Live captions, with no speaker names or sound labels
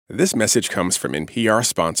This message comes from NPR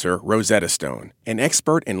sponsor Rosetta Stone, an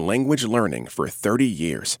expert in language learning for 30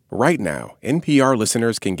 years. Right now, NPR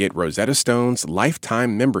listeners can get Rosetta Stone's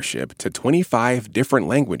lifetime membership to 25 different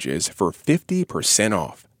languages for 50%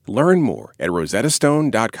 off. Learn more at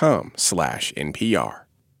rosettastone.com/NPR.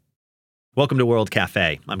 Welcome to World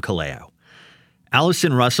Cafe. I'm Kaleo.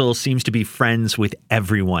 Allison Russell seems to be friends with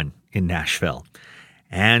everyone in Nashville.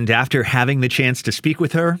 And after having the chance to speak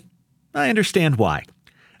with her, I understand why.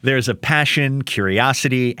 There's a passion,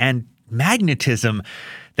 curiosity, and magnetism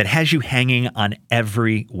that has you hanging on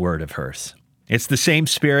every word of hers. It's the same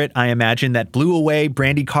spirit, I imagine, that blew away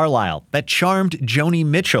Brandi Carlile, that charmed Joni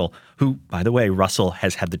Mitchell, who, by the way, Russell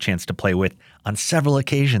has had the chance to play with on several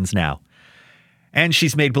occasions now. And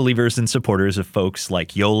she's made believers and supporters of folks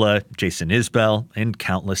like Yola, Jason Isbell, and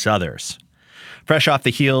countless others. Fresh off the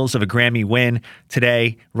heels of a Grammy win,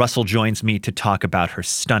 today, Russell joins me to talk about her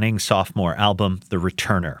stunning sophomore album, The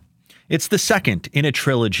Returner. It's the second in a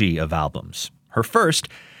trilogy of albums. Her first,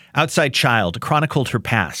 Outside Child, chronicled her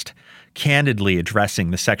past, candidly addressing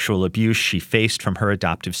the sexual abuse she faced from her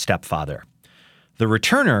adoptive stepfather. The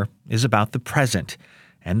Returner is about the present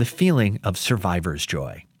and the feeling of survivor's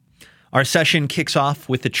joy. Our session kicks off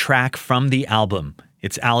with a track from the album.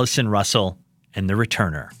 It's Allison Russell and The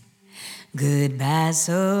Returner. Goodbye,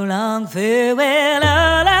 so long, farewell,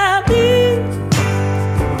 all I'll be.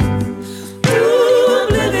 Through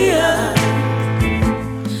oblivion,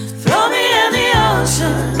 throw me in the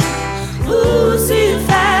ocean. Ooh, see if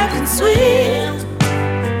I can swim.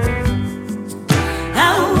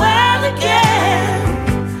 I'm a wild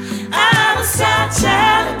again. I'm a sad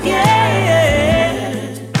child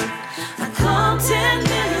again. I come 10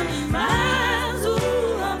 million miles.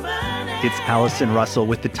 Ooh, I'm burning. It's Allison Russell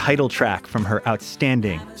with the title track from her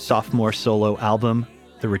outstanding sophomore solo album,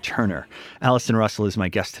 The Returner. Allison Russell is my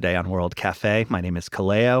guest today on World Cafe. My name is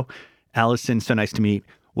Kaleo. Allison, so nice to meet.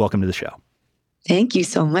 Welcome to the show. Thank you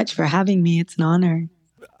so much for having me. It's an honor.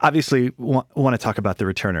 Obviously, want to talk about The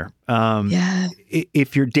Returner. Yeah.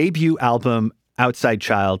 If your debut album, Outside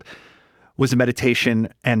Child, was a meditation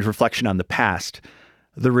and reflection on the past,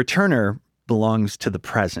 The Returner belongs to the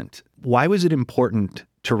present. Why was it important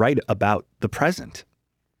to write about the present?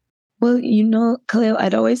 Well, Kaleo,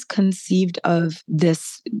 I'd always conceived of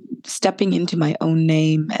this stepping into my own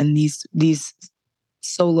name and these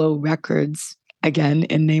solo records, again,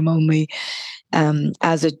 in name only,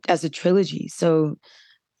 as a trilogy. So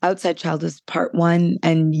Outside Child is part one,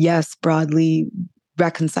 and yes, broadly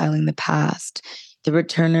reconciling the past. The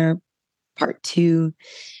Returner, part two,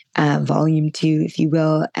 volume two, if you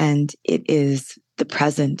will, and it is the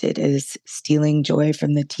present. It is stealing joy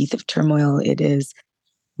from the teeth of turmoil. It is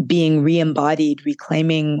being re-embodied,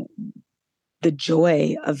 reclaiming the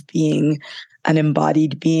joy of being an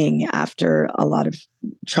embodied being after a lot of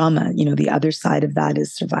trauma. The other side of that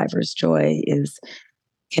is survivor's joy, is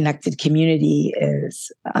connected community,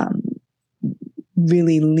 is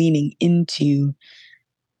really leaning into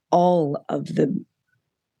all of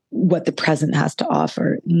what the present has to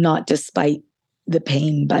offer, not despite the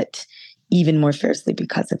pain, but even more fiercely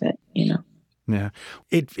because of it, Yeah.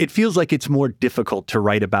 It feels like it's more difficult to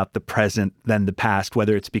write about the present than the past,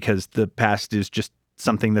 whether it's because the past is just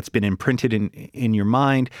something that's been imprinted in your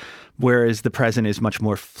mind, whereas the present is much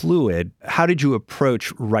more fluid. How did you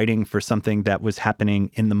approach writing for something that was happening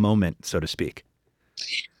in the moment, so to speak?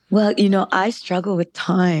 Well, I struggle with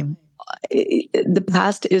time. The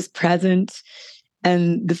past is present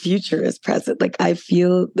and the future is present. Like, I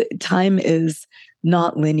feel time is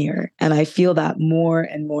not linear. And I feel that more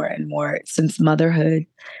and more and more since motherhood.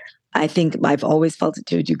 I think I've always felt it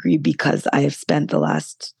to a degree because I have spent the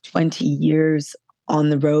last 20 years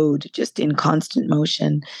on the road, just in constant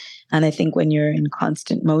motion. And I think when you're in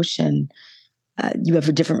constant motion, you have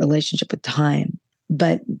a different relationship with time.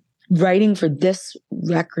 But writing for this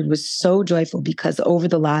record was so joyful because over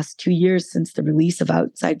the last 2 years since the release of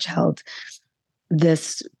Outside Child,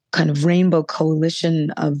 this kind of rainbow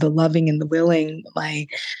coalition of the loving and the willing, my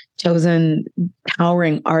chosen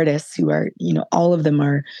towering artists who are, all of them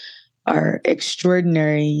are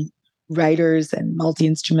extraordinary writers and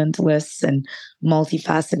multi-instrumentalists and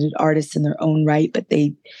multifaceted artists in their own right, but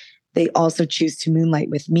they also choose to moonlight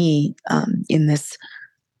with me in this.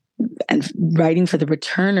 And writing for The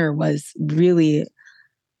Returner was really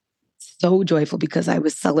so joyful because I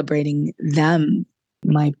was celebrating them.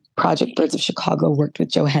 My project, Birds of Chicago, worked with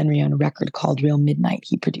Joe Henry on a record called Real Midnight.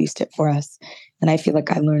 He produced it for us. And I feel like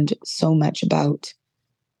I learned so much about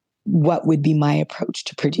what would be my approach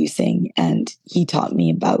to producing. And he taught me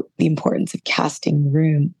about the importance of casting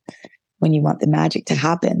room when you want the magic to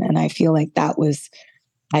happen. And I feel like that was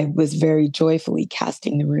I was very joyfully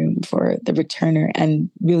casting the room for the returner. And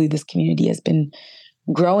really, this community has been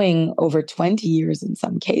growing over 20 years in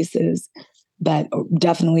some cases, but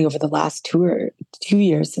definitely over the last 2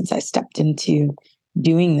 years since I stepped into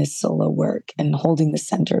doing this solo work and holding the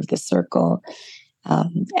center of the circle.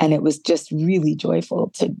 And it was just really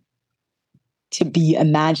joyful to be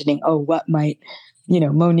imagining, what might,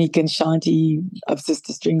 Monique and Shanti of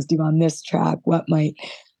Sister Strings do on this track? What might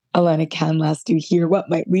Elena Canlas do here? What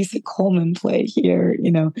might Lisa Coleman play here?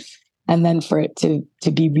 And then for it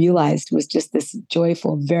to be realized was just this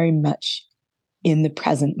joyful, very much in the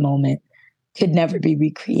present moment, could never be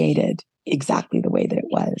recreated exactly the way that it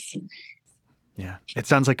was. Yeah, it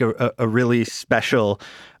sounds like a really special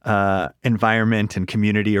environment and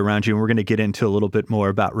community around you. And we're going to get into a little bit more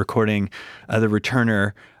about recording The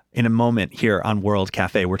Returner in a moment here on World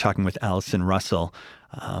Cafe. We're talking with Allison Russell.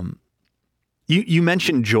 You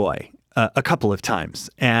mentioned joy a couple of times.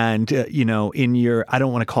 And, in your, I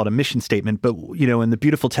don't want to call it a mission statement, but, in the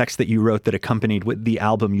beautiful text that you wrote that accompanied with the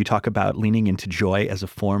album, you talk about leaning into joy as a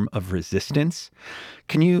form of resistance.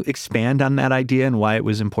 Can you expand on that idea and why it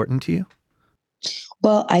was important to you?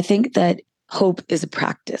 Well, I think that hope is a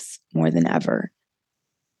practice more than ever.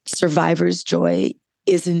 Survivor's joy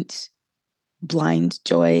isn't blind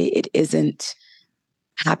joy. It isn't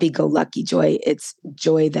happy-go-lucky joy. It's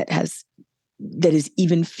joy that is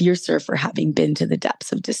even fiercer for having been to the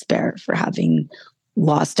depths of despair, for having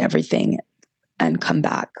lost everything and come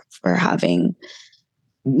back, for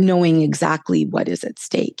knowing exactly what is at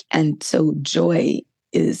stake. And so joy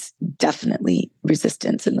is definitely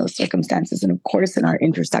resistance in those circumstances. And of course, in our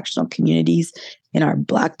intersectional communities, in our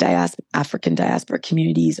Black diaspora, African diaspora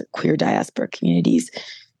communities, or queer diaspora communities,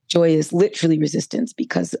 joy is literally resistance,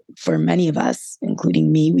 because for many of us,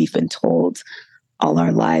 including me, we've been told all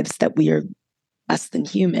our lives that we are less than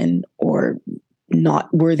human or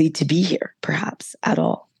not worthy to be here, perhaps at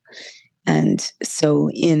all. And so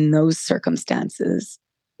in those circumstances,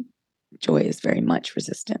 joy is very much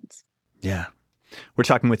resistance. Yeah. We're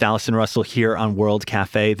talking with Allison Russell here on World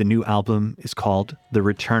Cafe. The new album is called The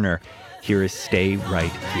Returner. Here is Stay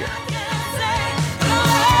Right Here.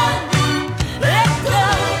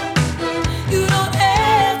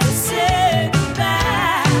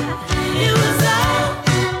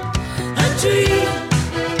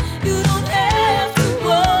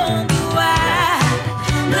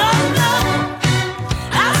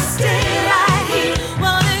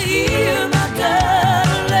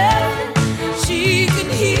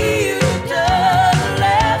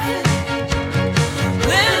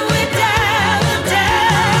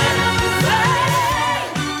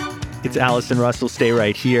 It's Allison Russell, Stay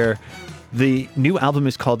Right Here. The new album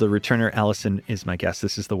is called The Returner. Allison is my guest.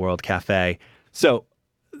 This is the World Cafe. So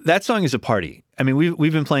that song is a party. I mean,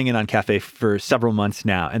 we've been playing it on Cafe for several months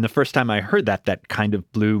now. And the first time I heard that kind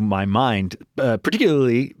of blew my mind,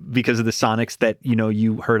 particularly because of the sonics that,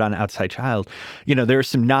 you heard on Outside Child. There are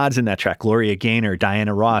some nods in that track. Gloria Gaynor,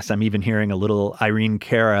 Diana Ross. I'm even hearing a little Irene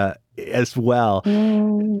Cara as well.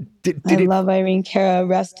 I love Irene Cara.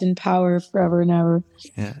 Rest in power forever and ever.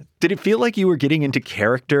 Yeah. Did it feel like you were getting into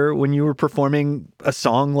character when you were performing a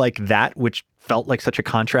song like that, which felt like such a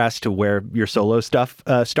contrast to where your solo stuff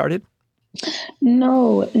started?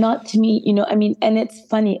 No, not to me. And it's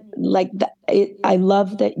funny, I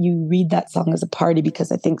love that you read that song as a party,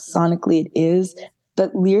 because I think sonically it is,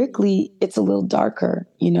 but lyrically it's a little darker.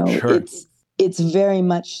 Sure. It's very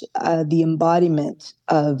much the embodiment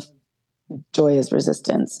of joy is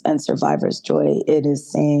resistance and survivor's joy. It is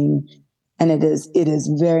saying, and it is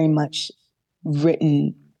very much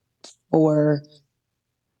written for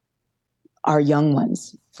our young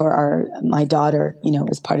ones, for my daughter,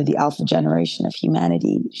 is part of the alpha generation of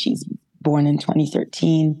humanity. She's born in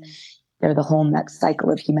 2013. They're the whole next cycle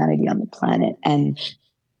of humanity on the planet. And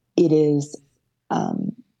it is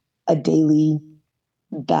a daily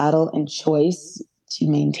battle and choice to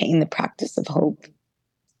maintain the practice of hope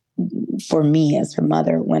for me as her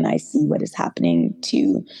mother, when I see what is happening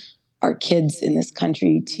to our kids in this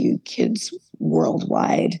country, to kids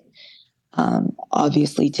worldwide,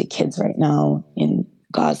 obviously to kids right now in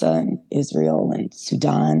Gaza and Israel and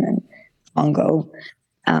Sudan and Congo.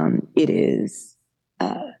 It is,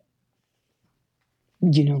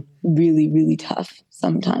 really, really tough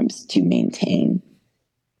sometimes to maintain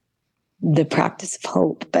the practice of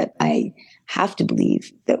hope. But I have to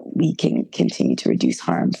believe that we can continue to reduce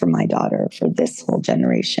harm for my daughter, for this whole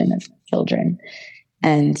generation of children.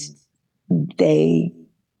 And they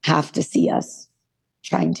have to see us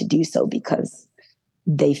trying to do so, because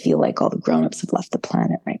they feel like all the grown-ups have left the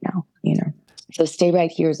planet right now, So Stay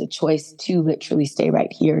Right Here is a choice to literally stay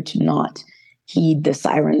right here, to not heed the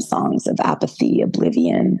siren songs of apathy,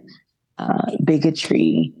 oblivion,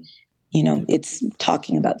 bigotry. It's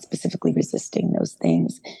talking about specifically resisting those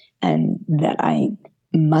things, and that I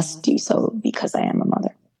must do so because I am a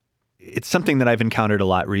mother. It's something that I've encountered a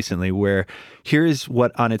lot recently, where here is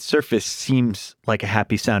what on its surface seems like a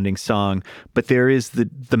happy sounding song, but there is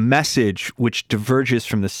the message which diverges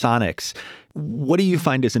from the sonics. What do you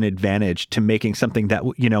find as an advantage to making something that,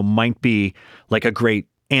 might be like a great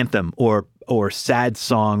anthem or sad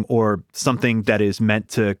song, or something that is meant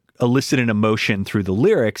to elicit an emotion through the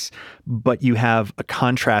lyrics, but you have a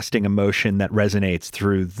contrasting emotion that resonates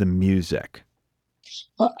through the music?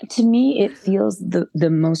 Well, to me, it feels the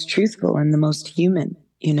most truthful and the most human.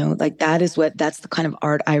 That's the kind of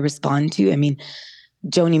art I respond to. I mean,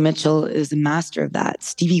 Joni Mitchell is a master of that.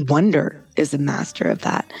 Stevie Wonder is a master of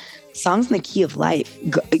that. Songs in the Key of Life.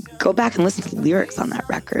 Go back and listen to the lyrics on that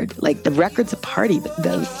record. Like, the record's a party, but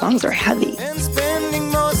the songs are heavy. And spending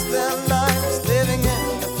most of their lives living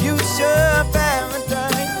in the future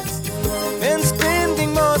paradise. And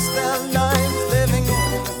spending most of their lives living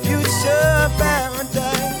in the future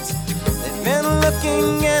paradise. They've been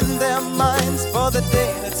looking in their minds for the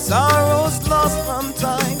day that sorrow's lost from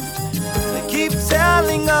time. They keep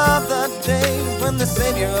telling of the day when the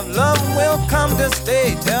Savior of love will come to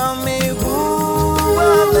stay. Tell me who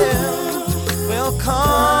of them will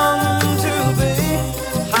come to be?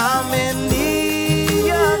 How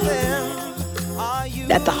many of them are you?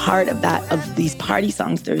 At the heart of these party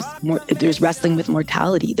songs, there's wrestling with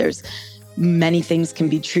mortality. There's many things can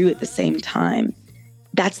be true at the same time.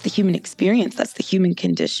 That's the human experience. That's the human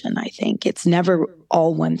condition, I think. It's never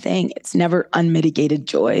all one thing. It's never unmitigated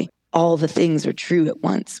joy. All the things are true at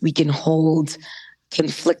once. We can hold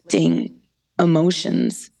conflicting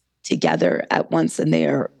emotions together at once, and they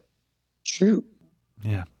are true.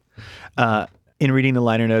 Yeah. In reading the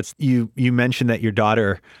liner notes, you mentioned that your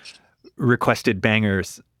daughter requested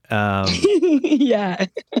bangers. Yeah.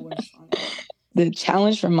 The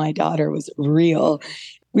challenge from my daughter was real.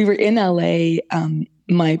 We were in LA.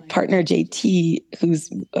 My partner, JT, who's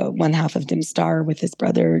one half of Dim Star with his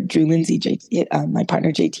brother, Drew Lindsay, my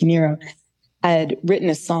partner, JT Nero, had written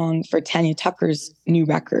a song for Tanya Tucker's new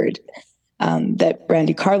record that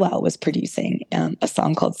Brandi Carlile was producing, a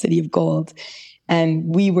song called City of Gold.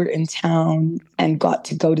 And we were in town and got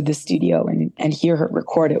to go to the studio and hear her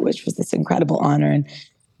record it, which was this incredible honor. And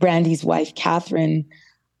Brandy's wife, Catherine,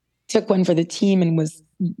 took one for the team and was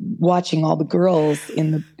watching all the girls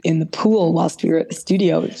in the pool whilst we were at the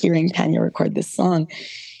studio hearing Tanya record this song.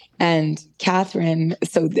 And Catherine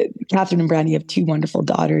and Brandy have two wonderful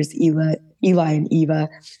daughters, Eli and Eva,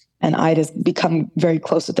 and Ida's become very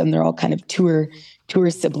close with them. They're all kind of tour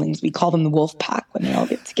siblings. We call them the Wolf Pack when they all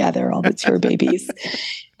get together, all the tour babies.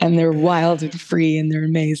 And they're wild and free and they're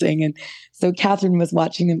amazing. And so Catherine was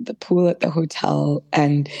watching them at the pool at the hotel.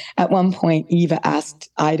 And at one point, Eva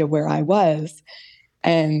asked Ida where I was.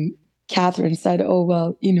 And Catherine said, oh,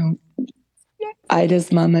 well,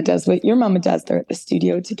 Ida's mama does what your mama does. They're at the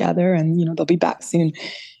studio together and, they'll be back soon.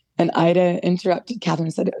 And Ida interrupted Catherine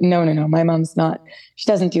and said, no, my mom's not. She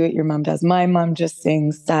doesn't do what your mom does. My mom just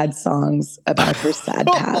sings sad songs about her sad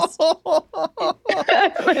past.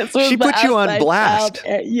 She put you on blast.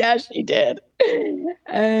 Yeah, she did.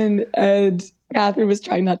 And Catherine was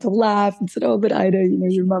trying not to laugh and said, oh, but Ida,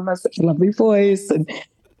 your mom has such a lovely voice. And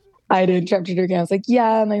Ida interrupted her again. I was like,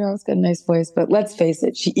 yeah, my mom's got a nice voice, but let's face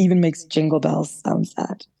it, she even makes Jingle Bells sound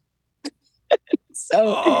sad.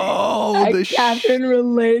 So Catherine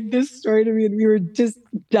relayed this story to me, and we were just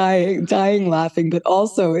dying laughing. But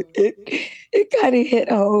also, it kind of hit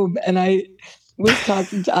home. And I was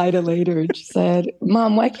talking to Ida later, and she said,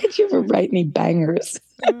 "Mom, why can't you ever write me bangers?"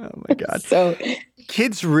 Oh my God! So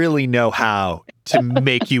kids really know how to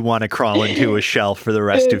make you want to crawl into a shell for the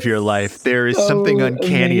rest of your life. There is something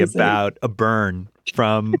uncanny about a burn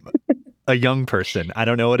from a young person. I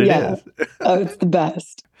don't know what it is. Oh, it's the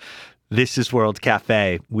best. This is World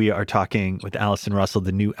Cafe. We are talking with Allison Russell.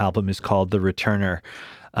 The new album is called The Returner.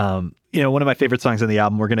 One of my favorite songs on the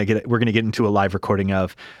album, we're gonna get into a live recording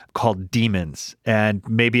of, called Demons, and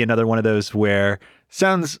maybe another one of those where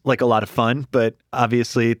sounds like a lot of fun, but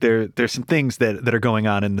obviously there's some things that are going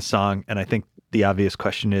on in the song, and I think the obvious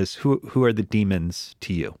question is who are the demons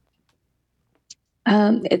to you?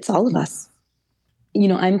 It's all of us.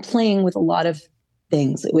 I'm playing with a lot of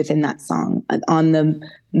things within that song. On the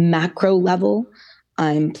macro level,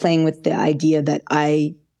 I'm playing with the idea that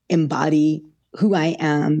I embody who I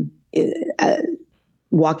am,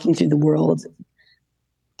 walking through the world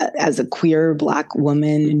as a queer Black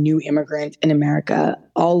woman, a new immigrant in America.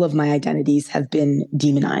 All of my identities have been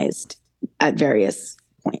demonized at various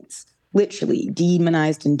points. literally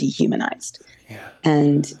demonized and dehumanized. Yeah.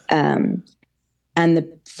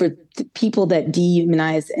 For the people that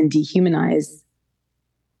dehumanize and dehumanize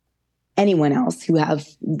anyone else who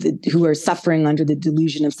are suffering under the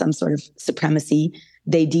delusion of some sort of supremacy,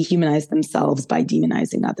 they dehumanize themselves by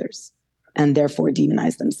demonizing others, and therefore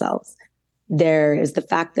demonize themselves. There is the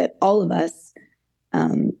fact that all of us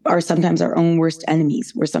are sometimes our own worst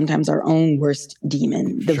enemies. We're sometimes our own worst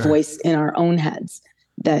demon, the voice in our own heads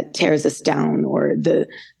that tears us down, or the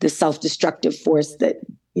self-destructive force, that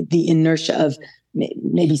the inertia of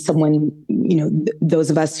maybe someone, those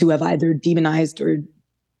of us who have either demonized or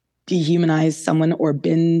dehumanized someone or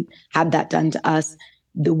had that done to us,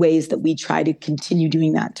 the ways that we try to continue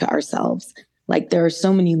doing that to ourselves. Like, there are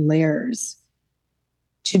so many layers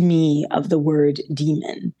to me of the word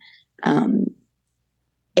demon.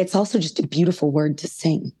 It's also just a beautiful word to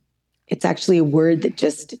sing. It's actually a word that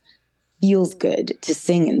just feels good to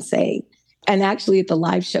sing and say. And actually at the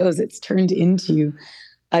live shows, it's turned into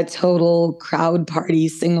a total crowd party,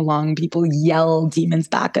 sing along. People yell demons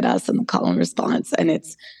back at us in the call and response. And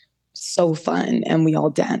it's so fun. And we all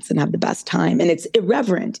dance and have the best time. And it's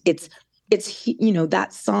irreverent. It's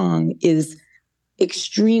that song is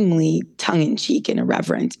extremely tongue-in-cheek and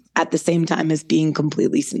irreverent at the same time as being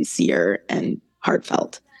completely sincere and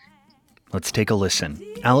heartfelt. Let's take a listen.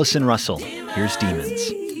 Allison Russell, here's Demons.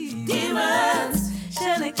 Demons,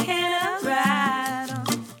 surely cannot ride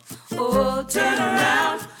on. Oh, turn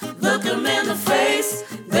around, look them in the face.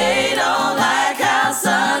 They don't like how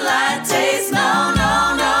sunlight tastes. No,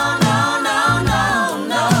 no, no, no, no, no,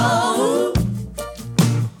 no.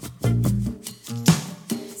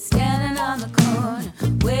 Standing on the corner,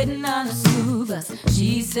 waiting on the school bus.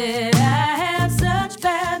 She said, I have such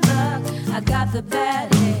bad luck. I got the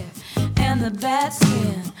bad hair and the bad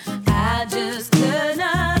skin. I just could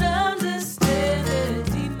not understand it.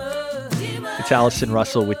 It's Allison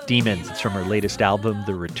Russell with Demons. It's from her latest album,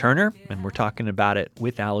 The Returner, and we're talking about it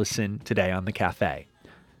with Allison today on The Cafe.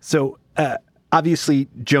 So, obviously,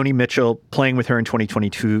 Joni Mitchell, playing with her in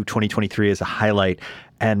 2022, 2023 is a highlight,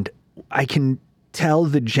 and I can tell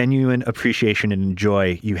the genuine appreciation and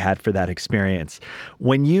joy you had for that experience.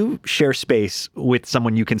 When you share space with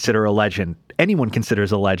someone you consider a legend, anyone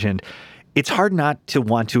considers a legend, it's hard not to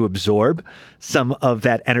want to absorb some of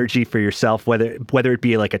that energy for yourself, whether it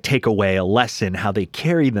be like a takeaway, a lesson, how they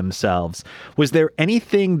carry themselves. Was there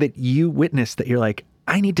anything that you witnessed that you're like,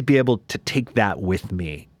 I need to be able to take that with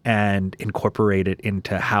me and incorporate it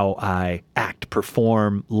into how I act,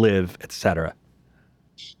 perform, live, etc.?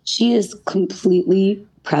 She is completely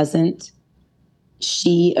present.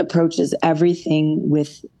 She approaches everything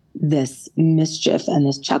with this mischief and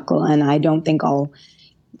this chuckle. And I don't think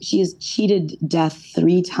she has cheated death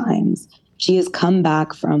 3 times. She has come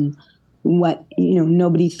back from what,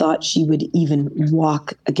 nobody thought she would even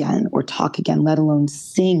walk again or talk again, let alone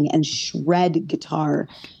sing and shred guitar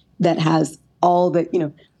that has all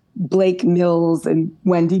the, Blake Mills and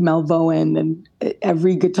Wendy Melvoin and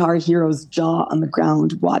every guitar hero's jaw on the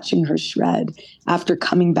ground watching her shred after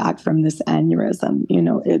coming back from this aneurysm.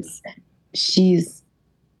 She's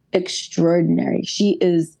extraordinary. She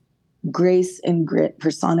is grace and grit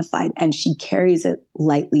personified, and she carries it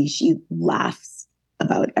lightly. She laughs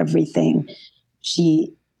about everything.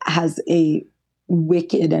 She has a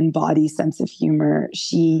wicked and bawdy sense of humor.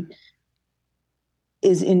 She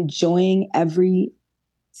is enjoying every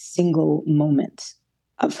single moment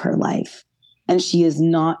of her life, and she is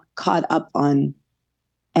not caught up on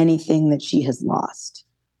anything that she has lost.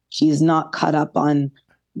 She is not caught up on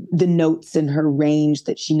the notes in her range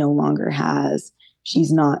that she no longer has.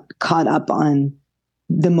 She's not caught up on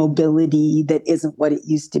the mobility that isn't what it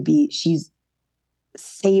used to be. She's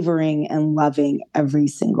savoring and loving every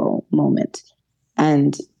single moment.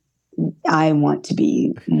 And I want to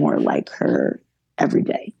be more like her every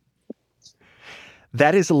day.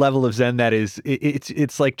 That is a level of Zen that is,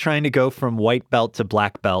 it's like trying to go from white belt to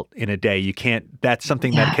black belt in a day. You can't, that's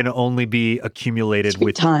something that can only be accumulated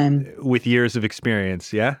with time, with years of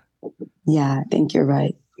experience. Yeah. Yeah, I think you're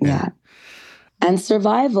right. Yeah. And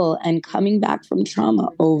survival and coming back from trauma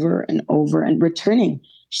over and over and returning.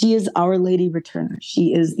 She is Our Lady Returner.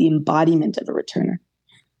 She is the embodiment of a returner.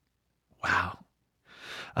 Wow.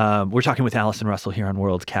 We're talking with Allison Russell here on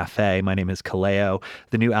World Cafe. My name is Kaleo.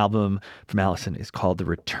 The new album from Allison is called The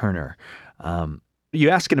Returner. You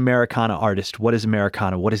ask an Americana artist, what is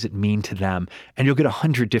Americana? What does it mean to them? And you'll get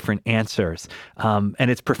 100 different answers. And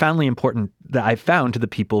it's profoundly important that I've found to the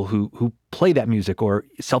people who play that music or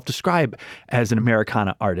self-describe as an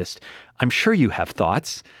Americana artist. I'm sure you have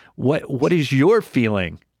thoughts. What is your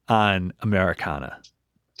feeling on Americana?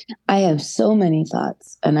 I have so many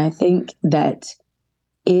thoughts, and I think that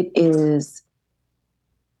it is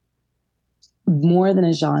more than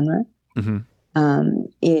a genre. Mm-hmm.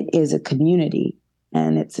 It is a community,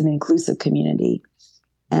 and it's an inclusive community,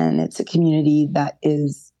 and it's a community that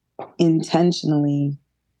is intentionally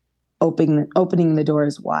opening the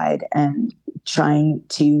doors wide and trying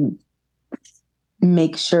to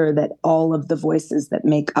make sure that all of the voices that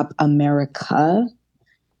make up America,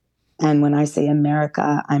 and when I say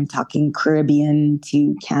America, I'm talking Caribbean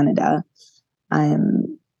to Canada.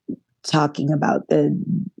 I'm talking about the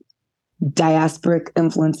diasporic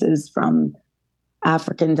influences from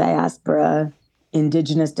African diaspora,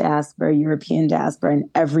 indigenous diaspora, European diaspora, and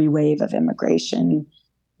every wave of immigration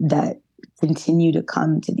that continue to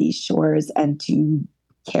come to these shores and to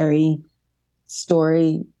carry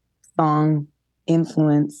story, song,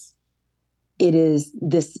 influence. It is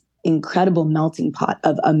this incredible melting pot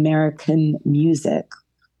of American music,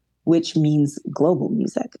 which means global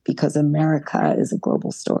music, because America is a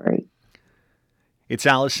global story. It's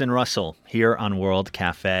Allison Russell here on World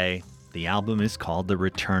Cafe. The album is called The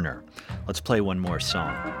Returner. Let's play one more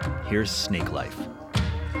song. Here's Snake Life.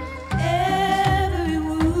 Every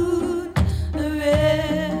wound, a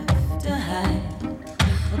rift to hide,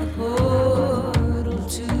 a portal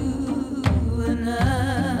to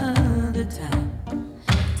another time.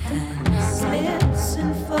 Time slips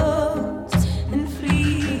and folds and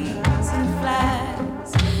flees and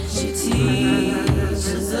flies. She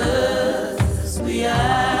teaches us we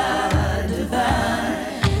are divine.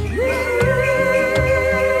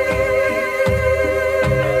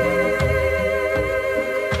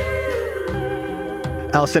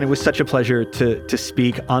 Allison, it was such a pleasure to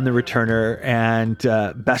speak on The Returner, and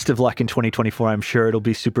best of luck in 2024. I'm sure it'll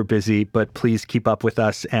be super busy, but please keep up with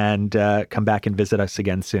us and come back and visit us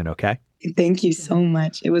again soon, okay? Thank you so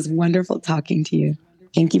much. It was wonderful talking to you.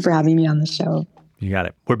 Thank you for having me on the show. You got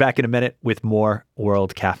it. We're back in a minute with more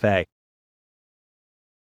World Cafe.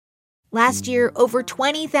 Last year, over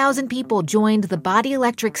 20,000 people joined the Body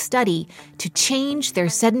Electric study to change their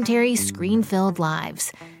sedentary, screen-filled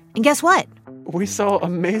lives. And guess what? We saw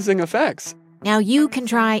amazing effects. Now you can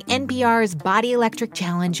try NPR's Body Electric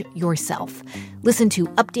Challenge yourself. Listen to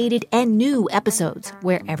updated and new episodes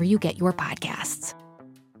wherever you get your podcasts.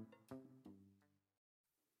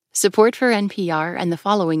 Support for NPR and the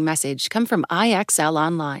following message come from IXL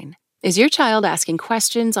Online. Is your child asking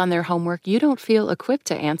questions on their homework you don't feel equipped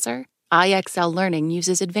to answer? IXL Learning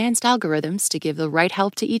uses advanced algorithms to give the right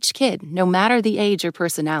help to each kid, no matter the age or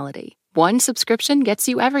personality. One subscription gets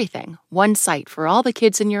you everything. One site for all the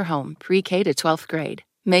kids in your home, pre-K to 12th grade.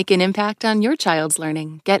 Make an impact on your child's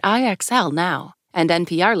learning. Get IXL now. And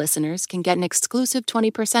NPR listeners can get an exclusive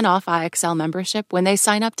 20% off IXL membership when they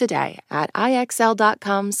sign up today at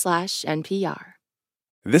IXL.com/NPR.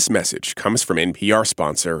 This message comes from NPR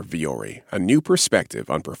sponsor Vuori, a new perspective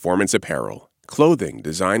on performance apparel. Clothing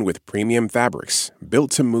designed with premium fabrics,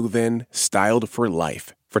 built to move in, styled for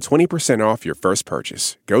life. For 20% off your first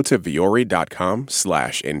purchase, go to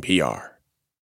vuori.com/NPR.